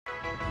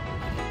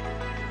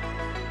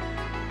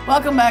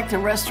Welcome back to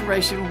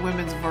Restoration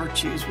Women's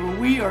Virtues, where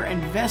we are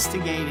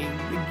investigating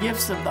the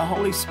gifts of the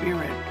Holy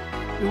Spirit.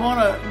 We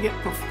want to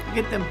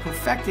get them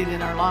perfected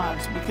in our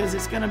lives because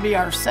it's going to be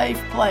our safe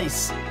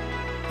place.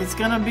 It's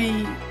going to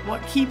be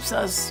what keeps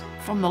us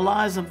from the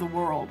lies of the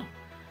world.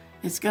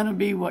 It's going to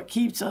be what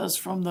keeps us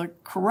from the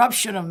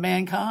corruption of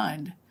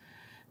mankind.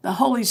 The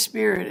Holy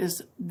Spirit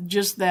is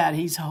just that.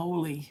 He's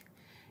holy.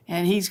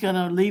 And he's going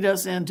to lead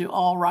us into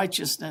all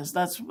righteousness.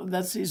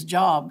 That's his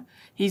job.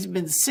 He's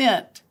been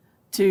sent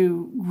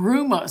to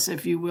groom us,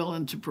 if you will,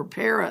 and to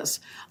prepare us.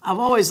 I've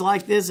always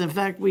liked this. In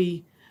fact,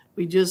 we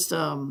just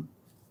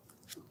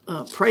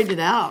prayed it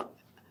out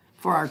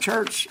for our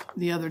church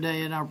the other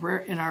day in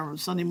our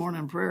Sunday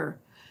morning prayer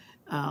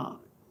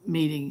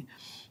meeting.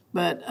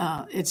 But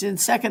it's in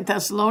 2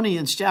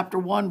 Thessalonians chapter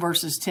 1,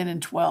 verses 10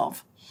 and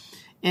 12.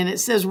 And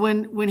it says,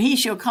 when he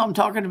shall come,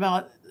 talking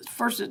about,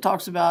 first it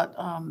talks about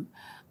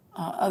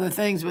other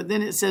things, but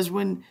then it says,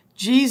 when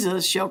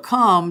Jesus shall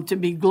come to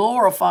be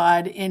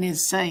glorified in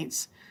his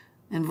saints,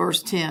 in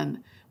verse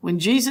 10. When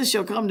Jesus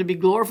shall come to be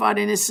glorified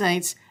in his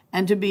saints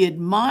and to be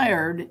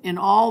admired in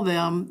all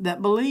them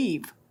that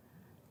believe.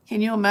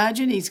 Can you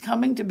imagine? He's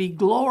coming to be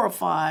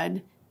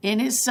glorified in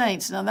his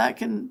saints. Now that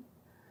can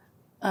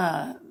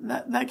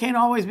that can't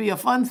always be a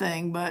fun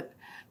thing, but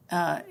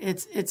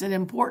it's an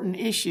important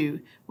issue.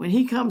 When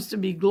he comes to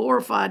be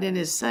glorified in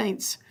his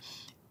saints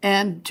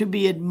and to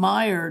be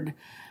admired,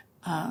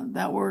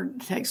 that word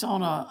takes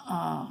on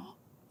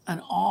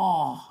an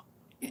awe.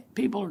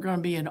 People are going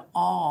to be in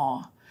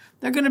awe.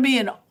 They're going to be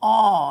in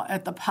awe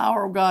at the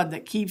power of God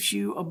that keeps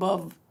you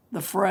above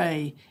the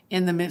fray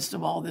in the midst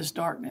of all this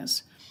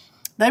darkness.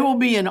 They will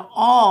be in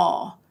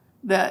awe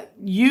that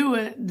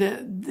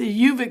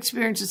you've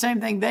experienced the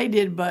same thing they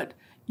did, but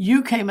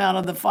you came out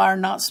of the fire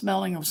not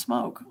smelling of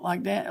smoke,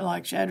 like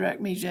Shadrach,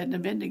 Meshach, and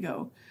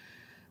Abednego.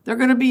 They're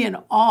going to be in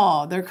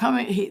awe. They're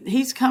coming.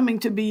 He's coming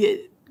to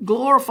be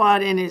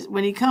glorified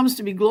when he comes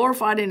to be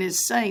glorified in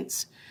his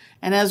saints.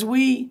 And as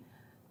we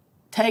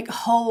take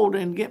hold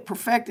and get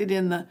perfected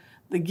in the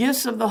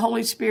gifts of the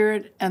Holy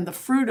Spirit and the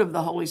fruit of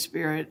the Holy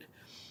Spirit,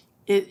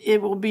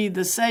 it will be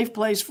the safe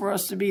place for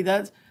us to be.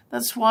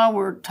 That's why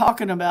we're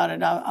talking about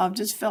it. I've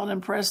just felt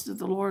impressed that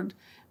the Lord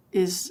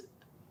is.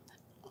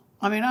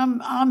 I mean,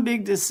 I'm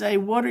big to say,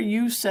 what are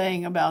you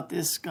saying about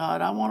this,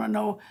 God? I want to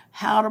know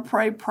how to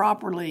pray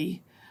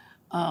properly.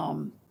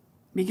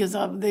 Because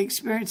of the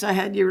experience I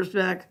had years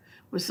back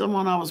with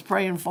someone I was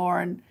praying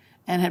for and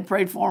had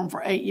prayed for him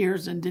for 8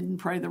 years and didn't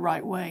pray the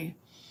right way.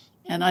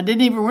 And I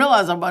didn't even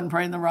realize I wasn't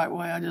praying the right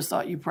way. I just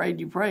thought you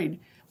prayed.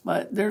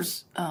 But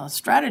there's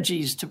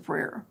strategies to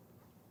prayer.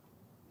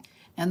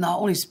 And the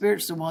Holy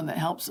Spirit's the one that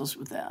helps us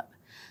with that.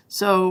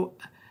 So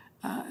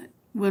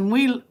when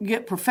we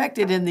get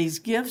perfected in these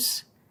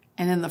gifts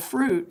and in the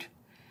fruit,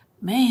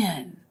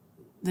 man,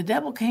 the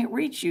devil can't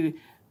reach you.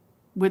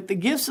 With the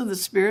gifts of the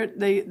Spirit,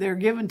 they're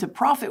given to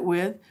profit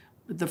with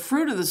the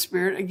fruit of the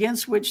Spirit,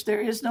 against which there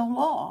is no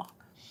law.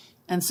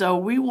 And so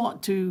we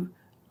want to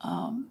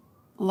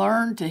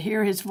learn to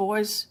hear his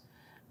voice.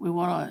 We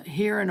want to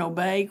hear and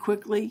obey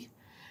quickly.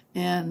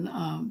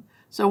 And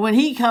so when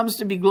he comes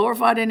to be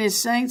glorified in his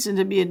saints and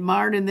to be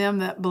admired in them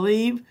that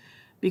believe,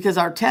 because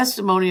our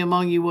testimony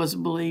among you was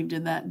believed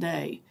in that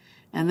day.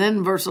 And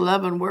then verse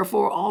 11,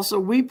 wherefore also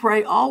we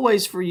pray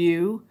always for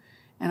you.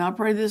 And I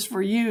pray this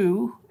for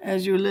you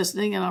as you're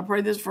listening, and I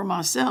pray this for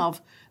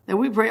myself, that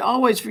we pray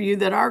always for you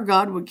that our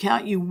God would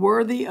count you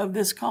worthy of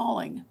this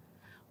calling.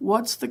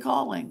 What's the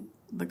calling?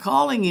 The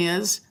calling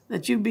is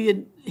that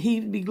he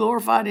be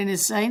glorified in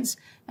his saints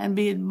and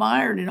be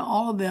admired in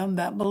all of them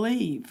that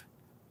believe.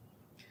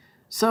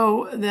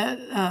 So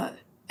that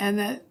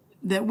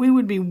we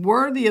would be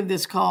worthy of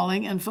this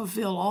calling and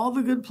fulfill all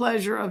the good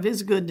pleasure of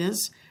his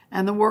goodness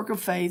and the work of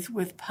faith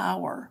with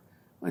power,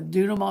 with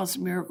dunamis,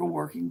 miracle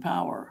working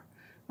power.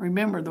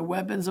 Remember, the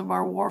weapons of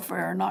our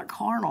warfare are not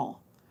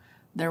carnal.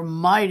 They're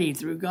mighty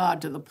through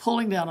God to the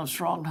pulling down of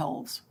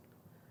strongholds.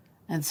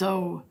 And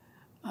so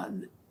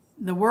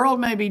the world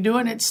may be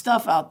doing its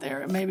stuff out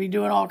there. It may be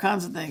doing all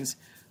kinds of things.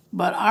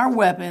 But our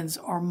weapons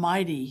are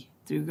mighty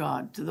through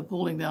God to the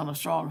pulling down of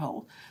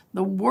strongholds.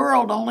 The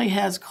world only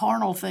has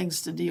carnal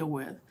things to deal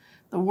with.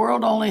 The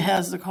world only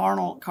has the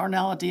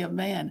carnality of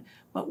man.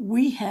 But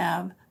we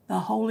have the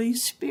Holy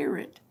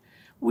Spirit.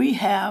 We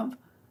have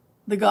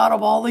the God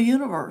of all the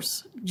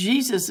universe.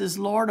 Jesus is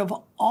Lord of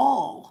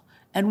all,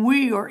 and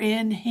we are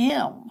in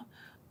him.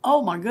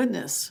 Oh my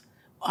goodness.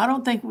 I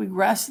don't think we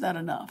grasp that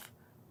enough.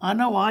 I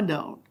know I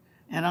don't,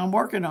 and I'm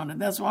working on it.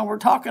 That's why we're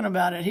talking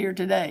about it here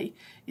today,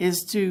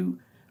 is to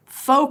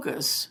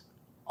focus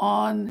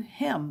on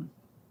him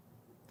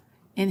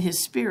in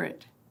his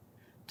Spirit,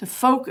 to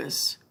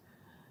focus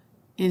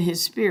in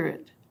his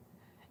Spirit,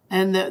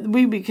 and that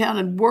we be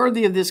counted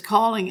worthy of this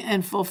calling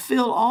and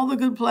fulfill all the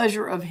good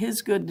pleasure of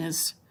his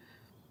goodness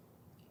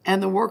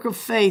and the work of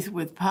faith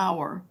with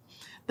power,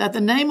 that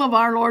the name of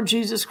our Lord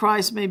Jesus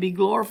Christ may be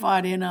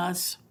glorified in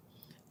us,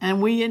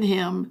 and we in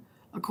him,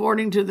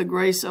 according to the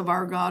grace of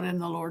our God and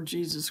the Lord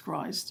Jesus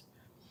Christ.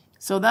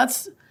 So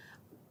that's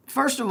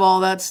first of all,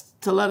 that's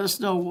to let us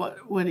know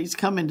what he's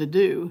coming to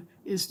do,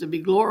 is to be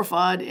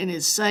glorified in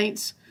his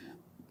saints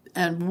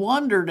and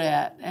wondered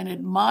at and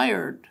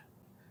admired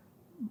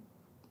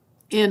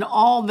in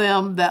all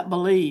them that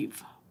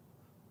believe.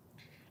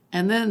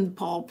 And then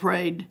Paul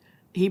prayed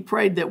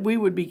that we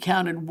would be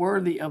counted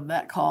worthy of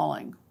that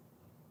calling.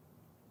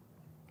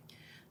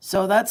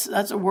 So that's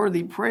a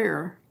worthy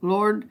prayer.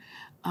 Lord,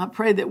 I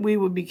pray that we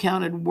would be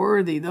counted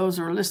worthy. Those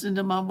who are listening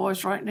to my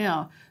voice right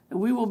now, that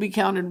we will be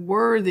counted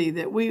worthy,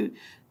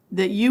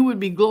 that you would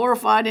be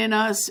glorified in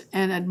us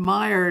and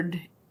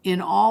admired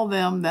in all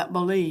them that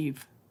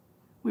believe.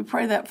 We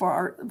pray that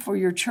for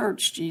your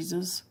church,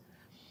 Jesus.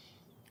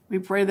 We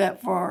pray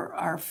that for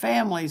our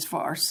families, for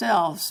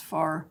ourselves,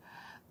 for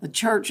the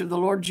church of the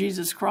Lord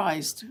Jesus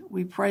Christ.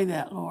 We pray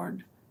that,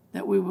 Lord,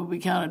 that we will be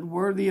counted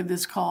worthy of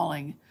this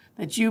calling,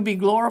 that you be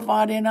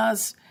glorified in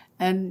us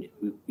and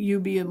you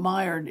be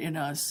admired in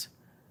us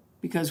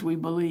because we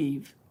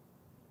believe.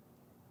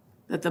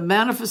 That the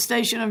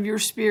manifestation of your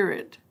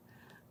Spirit,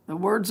 the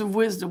words of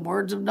wisdom,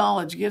 words of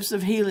knowledge, gifts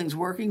of healings,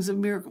 workings of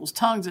miracles,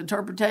 tongues,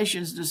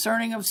 interpretations,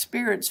 discerning of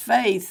spirits,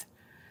 faith.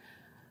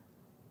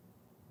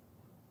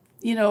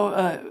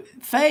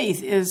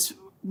 Faith is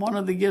one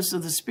of the gifts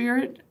of the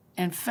Spirit,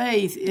 and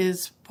faith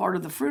is part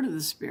of the fruit of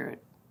the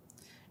Spirit.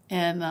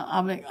 And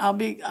I'm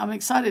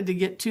excited to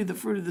get to the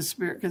fruit of the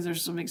Spirit because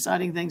there's some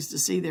exciting things to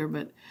see there,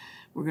 but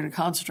we're going to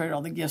concentrate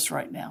on the gifts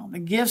right now. The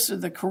gifts are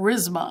the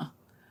charisma,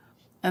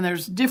 and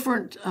there's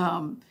different.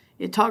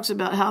 It talks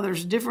about how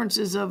there's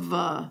differences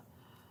of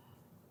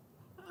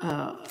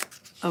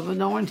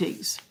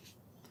anointings.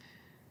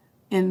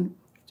 In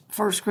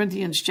 1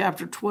 Corinthians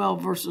chapter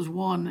 12, verses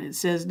 1, it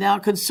says, "Now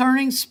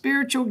concerning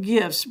spiritual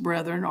gifts,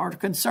 brethren," or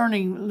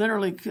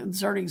literally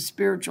concerning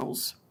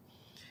spirituals,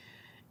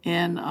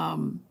 and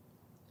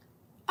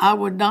I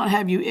would not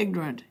have you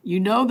ignorant. You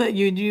know that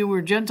you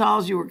were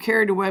Gentiles, you were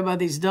carried away by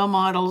these dumb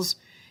idols,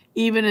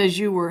 even as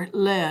you were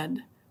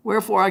led.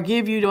 Wherefore I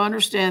give you to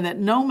understand that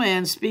no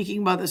man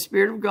speaking by the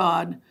Spirit of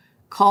God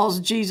calls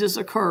Jesus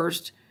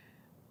accursed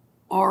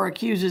or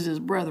accuses his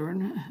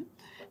brethren,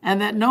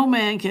 and that no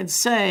man can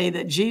say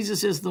that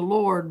Jesus is the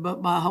Lord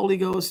but by the Holy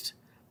Ghost.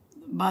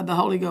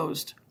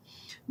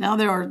 Now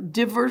there are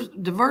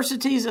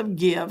diversities of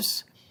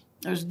gifts.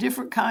 There's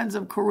different kinds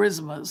of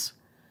charismas.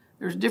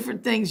 There's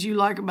different things you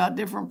like about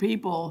different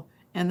people,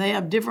 and they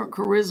have different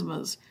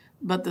charismas,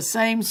 but the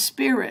same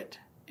Spirit,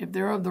 if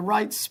they're of the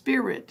right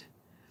Spirit.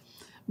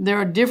 There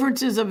are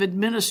differences of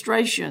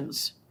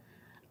administrations.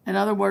 In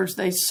other words,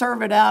 they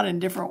serve it out in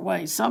different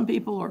ways. Some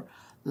people are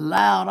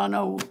loud. I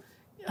know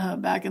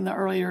back in the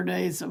earlier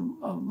days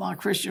of my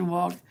Christian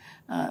walk,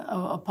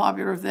 a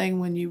popular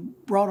thing when you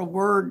brought a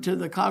word to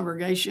the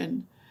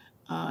congregation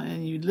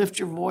and you lift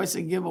your voice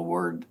and give a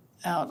word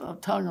out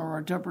of tongue or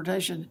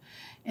interpretation,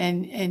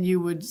 and you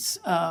would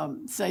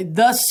say,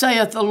 "Thus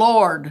saith the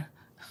Lord."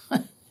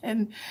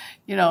 And,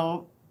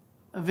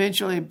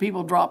 eventually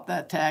people dropped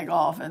that tag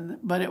off,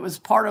 but it was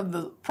part of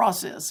the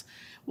process.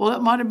 Well,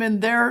 it might have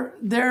been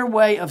their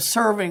way of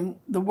serving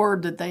the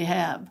word that they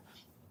have.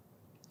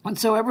 And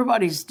so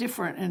everybody's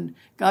different, and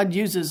God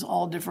uses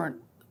all different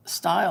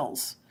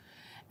styles.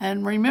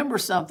 And remember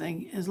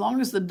something, as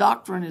long as the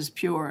doctrine is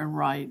pure and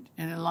right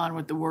and in line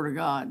with the Word of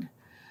God,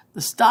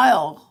 the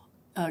style,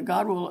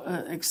 God will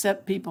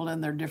accept people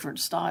in their different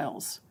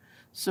styles.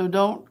 So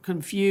don't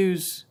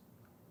confuse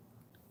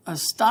a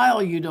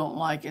style you don't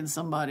like in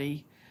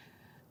somebody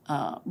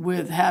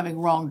with having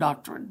wrong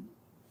doctrine.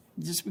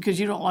 Just because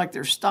you don't like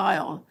their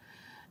style.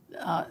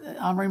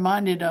 I'm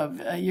reminded of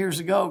years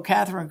ago,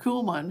 Catherine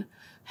Kuhlman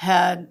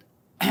had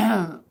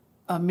a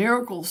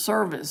miracle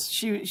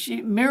service.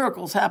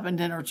 Miracles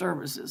happened in her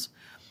services.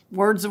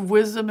 Words of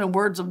wisdom and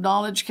words of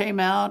knowledge came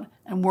out,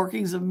 and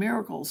workings of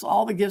miracles.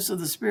 All the gifts of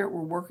the Spirit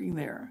were working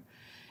there.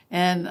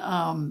 And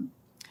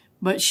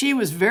but she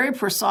was very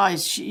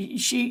precise.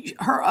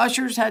 Her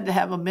ushers had to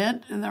have a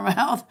mint in their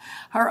mouth.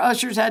 Her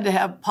ushers had to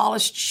have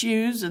polished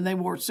shoes, and they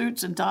wore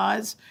suits and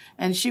ties.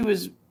 And she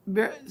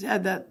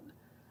had that,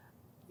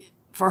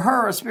 for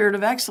her, a spirit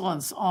of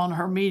excellence on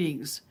her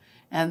meetings.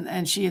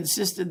 And she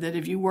insisted that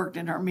if you worked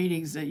in her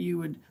meetings, that you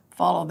would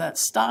follow that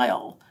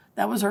style.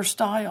 That was her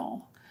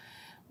style.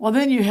 Well,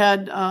 then you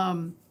had,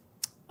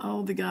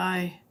 the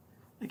guy,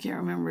 I can't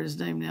remember his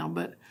name now,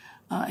 but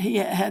he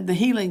had the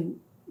healing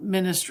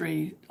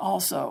ministry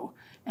also.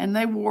 And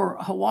they wore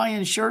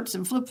Hawaiian shirts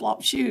and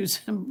flip-flop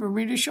shoes and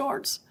Bermuda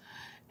shorts.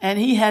 And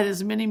he had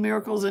as many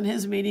miracles in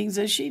his meetings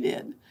as she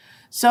did.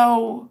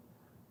 So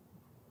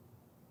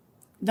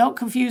don't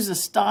confuse a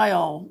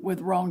style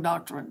with wrong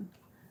doctrine.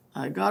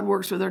 God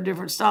works with our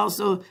different styles.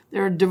 So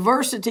there are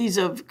diversities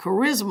of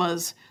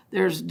charismas.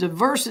 There's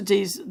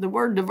diversities. The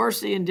word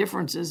diversity and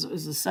difference is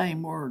the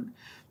same word.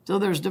 So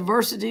there's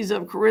diversities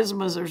of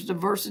charismas. There's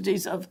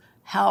diversities of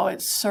how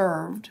it's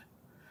served.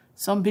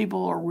 Some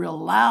people are real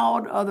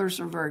loud. Others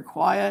are very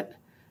quiet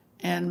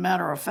and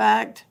matter of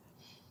fact.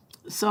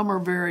 Some are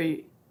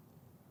very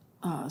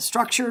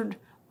structured.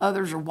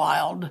 Others are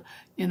wild,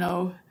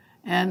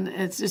 and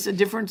it's just a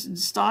difference in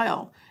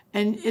style.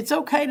 And it's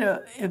okay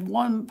to, if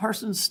one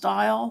person's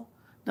style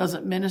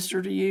doesn't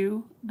minister to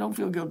you, don't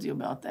feel guilty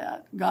about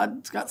that.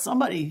 God's got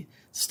somebody's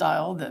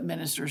style that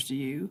ministers to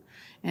you.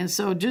 And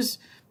so just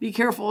be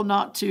careful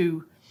not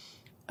to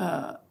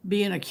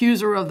be an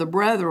accuser of the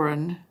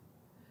brethren.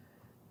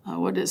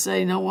 What did it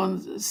say? No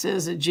one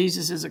says that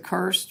Jesus is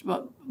accursed,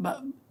 but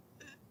by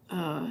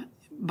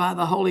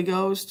the Holy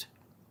Ghost.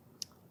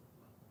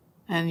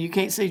 And you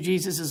can't say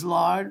Jesus is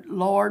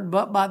Lord,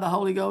 but by the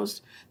Holy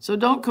Ghost. So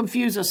don't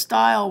confuse a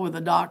style with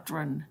a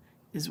doctrine,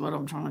 is what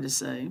I'm trying to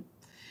say.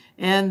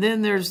 And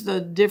then there's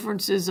the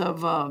differences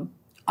of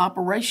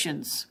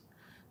operations.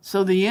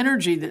 So the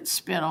energy that's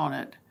spent on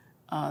it,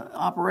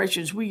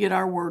 operations, we get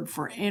our word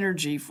for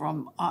energy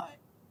from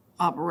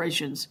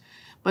operations.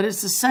 But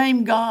it's the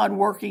same God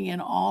working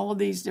in all of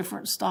these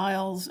different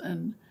styles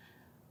and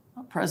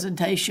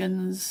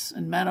presentations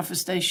and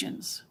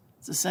manifestations.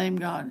 It's the same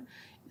God.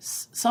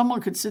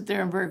 Someone could sit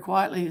there and very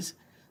quietly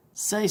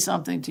say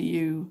something to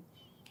you,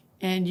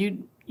 and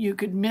you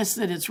could miss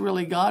that it's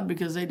really God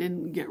because they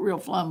didn't get real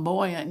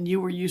flamboyant, and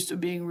you were used to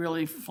being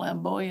really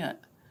flamboyant.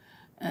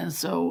 And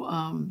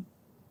so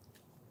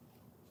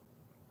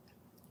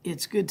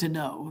it's good to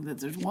know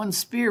that there's one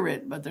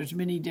Spirit, but there's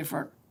many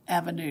different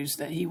avenues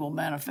that he will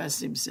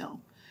manifest himself.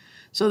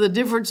 So the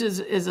difference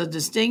is a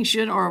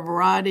distinction or a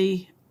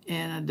variety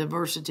and a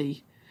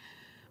diversity.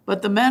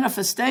 But the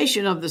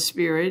manifestation of the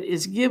Spirit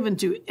is given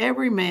to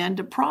every man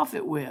to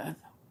profit with.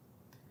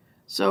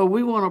 So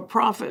we want to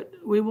profit.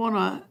 We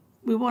want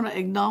to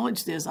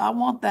acknowledge this. I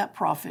want that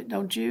profit,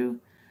 don't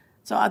you?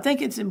 So I think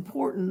it's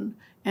important,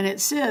 and it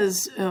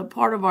says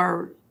part of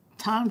our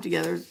time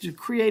together to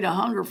create a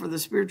hunger for the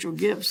spiritual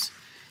gifts.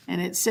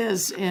 And it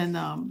says in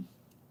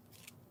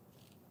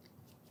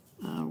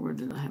where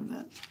did I have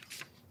that?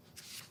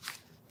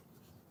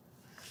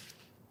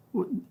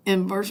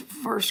 In 1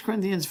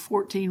 Corinthians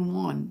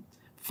 14:1,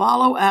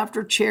 follow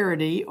after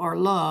charity or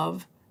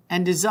love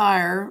and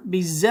desire,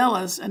 be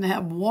zealous and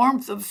have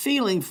warmth of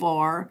feeling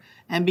for,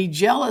 and be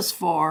jealous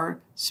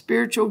for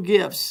spiritual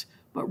gifts,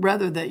 but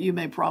rather that you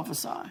may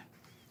prophesy.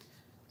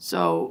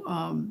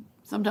 So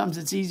sometimes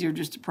it's easier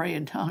just to pray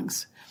in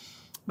tongues,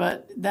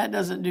 but that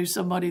doesn't do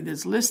somebody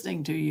that's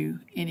listening to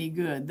you any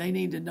good. They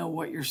need to know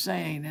what you're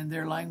saying in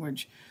their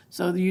language.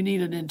 So you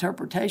need an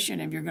interpretation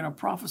if you're going to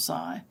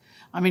prophesy.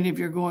 I mean, if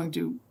you're going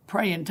to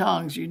pray in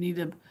tongues, you need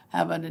to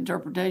have an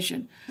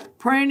interpretation.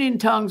 Praying in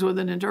tongues with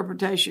an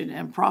interpretation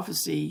and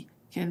prophecy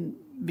can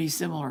be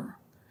similar.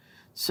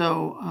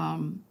 So,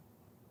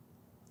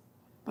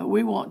 but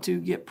we want to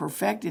get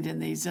perfected in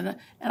these. And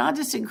I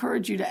just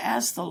encourage you to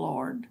ask the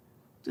Lord,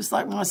 just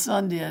like my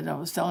son did, I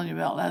was telling you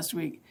about last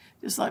week,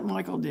 just like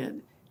Michael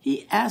did.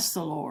 He asked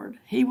the Lord.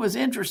 He was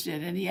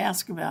interested and he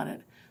asked about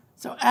it.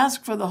 So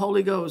ask for the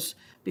Holy Ghost,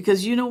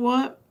 because you know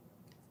what?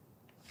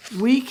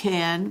 We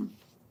can.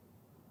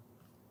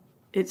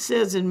 It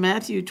says in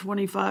Matthew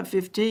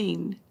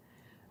 25:15,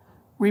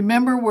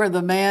 remember where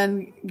the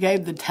man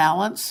gave the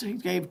talents? He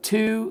gave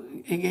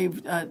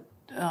 5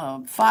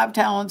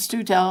 talents,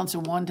 2 talents,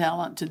 and 1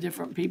 talent to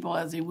different people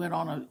as he went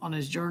on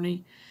his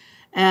journey.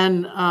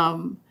 And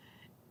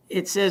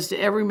it says to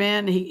every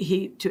man,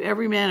 to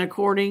every man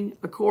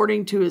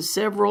according to his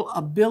several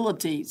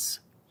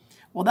abilities.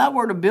 Well, that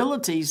word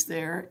abilities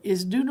there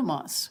is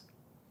dunamis.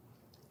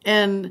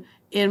 And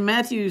in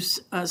Matthew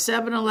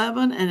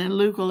 7:11 and in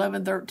Luke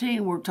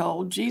 11:13, we're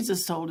told,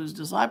 Jesus told his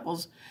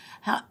disciples,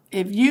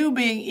 if you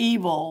being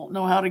evil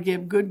know how to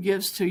give good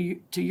gifts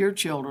to your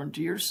children,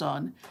 to your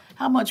son,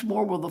 how much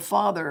more will the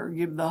Father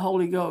give the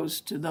Holy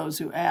Ghost to those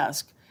who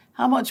ask?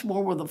 How much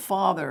more will the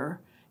Father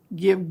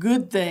give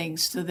good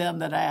things to them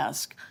that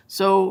ask?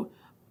 So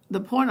the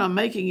point I'm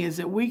making is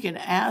that we can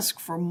ask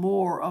for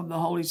more of the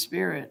Holy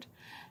Spirit.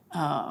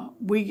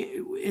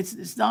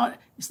 It's not.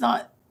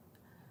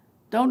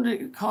 Don't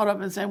get caught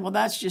up in saying, well,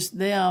 that's just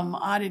them.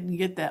 I didn't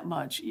get that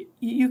much.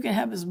 You can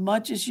have as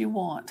much as you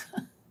want.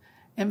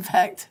 In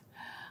fact,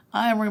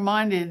 I am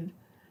reminded,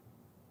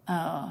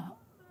 I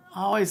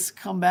always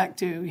come back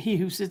to he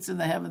who sits in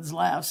the heavens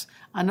laughs.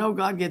 I know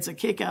God gets a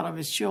kick out of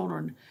his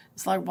children.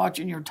 It's like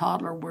watching your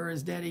toddler wear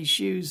his daddy's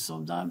shoes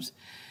sometimes.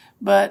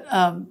 But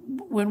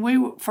when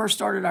we first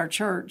started our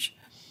church,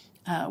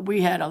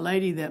 we had a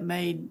lady that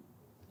made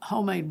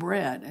homemade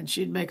bread, and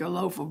she'd make a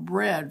loaf of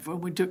bread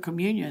when we took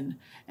communion,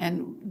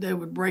 and they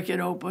would break it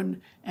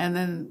open, and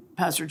then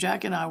Pastor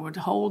Jack and I would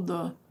hold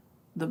the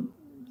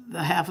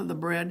half of the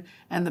bread,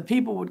 and the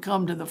people would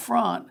come to the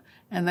front,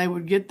 and they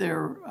would get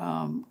their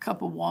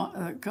cup of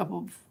wine,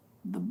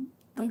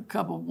 the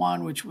cup of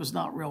wine, which was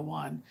not real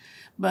wine,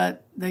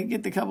 but they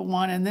get the cup of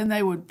wine, and then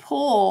they would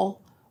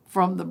pull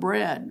from the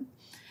bread.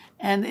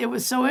 And it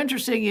was so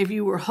interesting if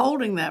you were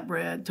holding that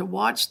bread to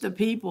watch the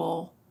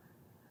people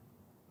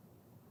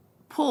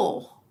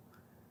pull.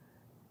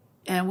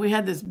 And we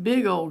had this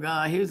big old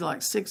guy, he was like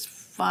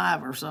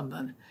 6'5" or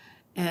something,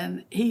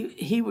 and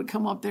he would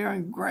come up there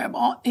and grab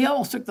on. He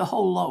almost took the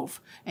whole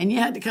loaf, and you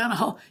had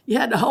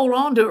to hold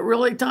on to it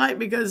really tight,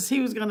 because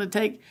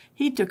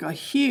he took a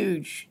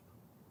huge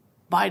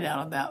bite out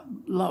of that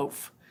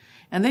loaf.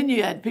 And then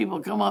you had people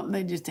come up and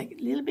they just take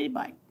a little bitty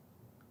bite.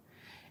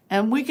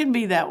 And we can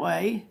be that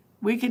way.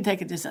 We can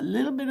take just a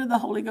little bit of the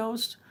Holy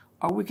Ghost,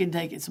 or we can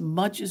take as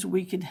much as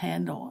we can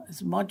handle,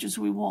 as much as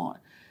we want.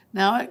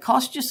 Now, it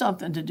costs you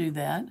something to do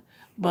that,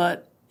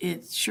 but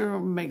it sure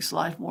makes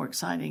life more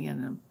exciting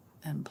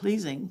and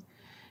pleasing.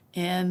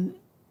 And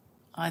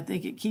I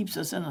think it keeps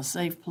us in a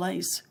safe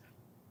place.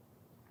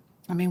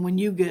 I mean, when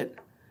you get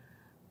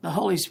the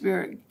Holy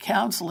Spirit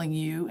counseling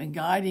you and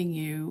guiding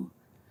you,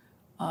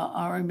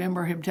 I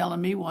remember him telling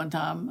me one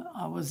time,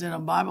 I was in a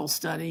Bible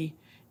study,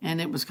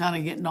 and it was kind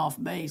of getting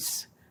off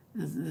base.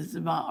 This is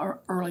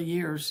about early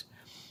years.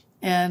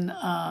 And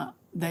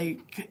they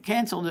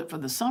canceled it for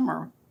the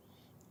summer.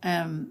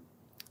 And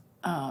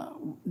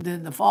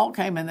then the fall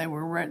came, and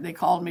they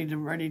called me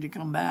ready to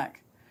come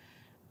back.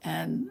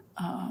 And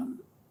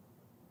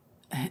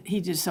he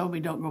just told me,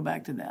 don't go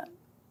back to that.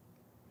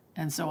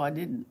 And so I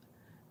didn't.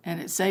 And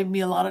it saved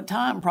me a lot of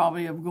time,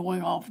 probably, of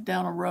going off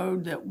down a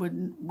road that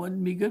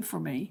wouldn't be good for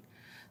me.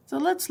 So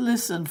let's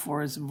listen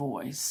for his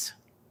voice.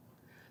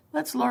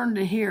 Let's learn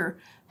to hear,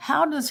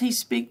 how does he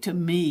speak to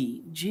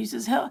me?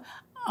 Jesus, I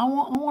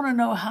want to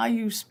know how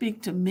you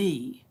speak to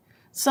me.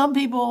 Some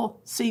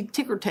people see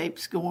ticker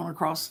tapes going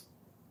across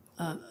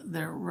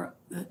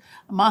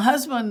my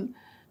husband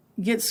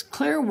gets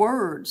clear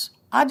words.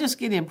 I just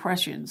get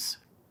impressions.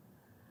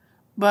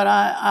 But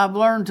I've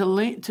learned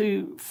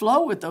to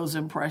flow with those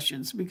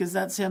impressions, because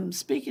that's him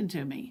speaking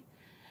to me.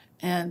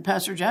 And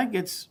Pastor Jack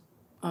gets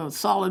a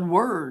solid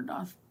word.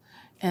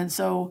 And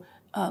so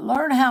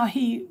learn how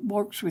he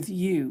works with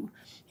you.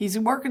 He's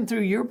working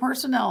through your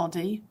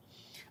personality,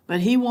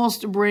 but he wants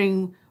to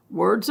bring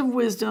words of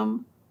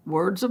wisdom,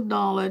 words of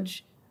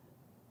knowledge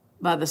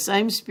by the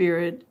same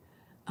Spirit,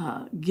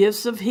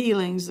 gifts of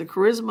healings, the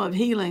charisma of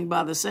healing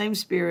by the same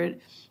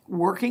Spirit,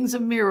 workings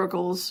of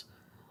miracles,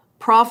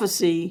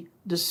 prophecy,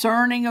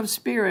 discerning of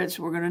spirits.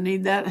 We're going to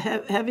need that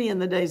heavy in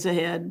the days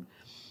ahead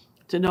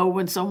to know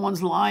when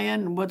someone's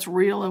lying, what's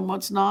real and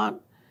what's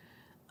not.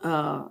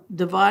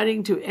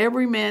 Dividing to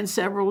every man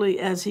severally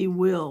as he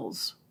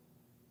wills.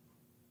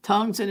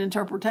 Tongues and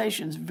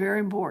interpretations, very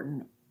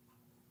important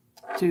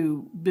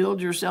to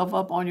build yourself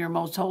up on your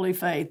most holy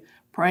faith,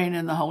 praying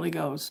in the Holy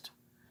Ghost.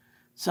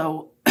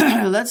 So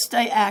let's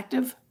stay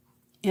active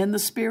in the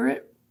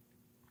Spirit.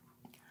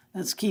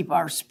 Let's keep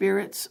our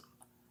spirits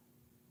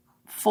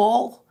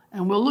full.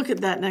 And we'll look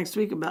at that next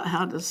week about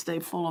how to stay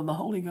full of the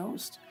Holy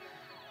Ghost.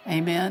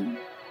 Amen.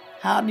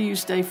 How do you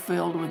stay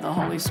filled with the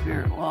Holy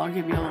Spirit? Well, I'll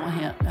give you a little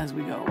hint as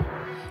we go.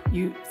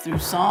 You, through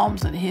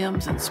psalms and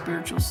hymns and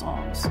spiritual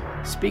songs,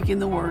 speaking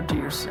the word to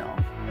yourself,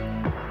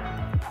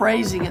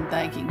 praising and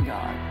thanking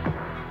God.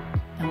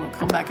 And we'll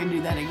come back and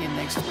do that again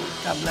next week.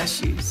 God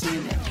bless you. See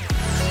you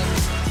then.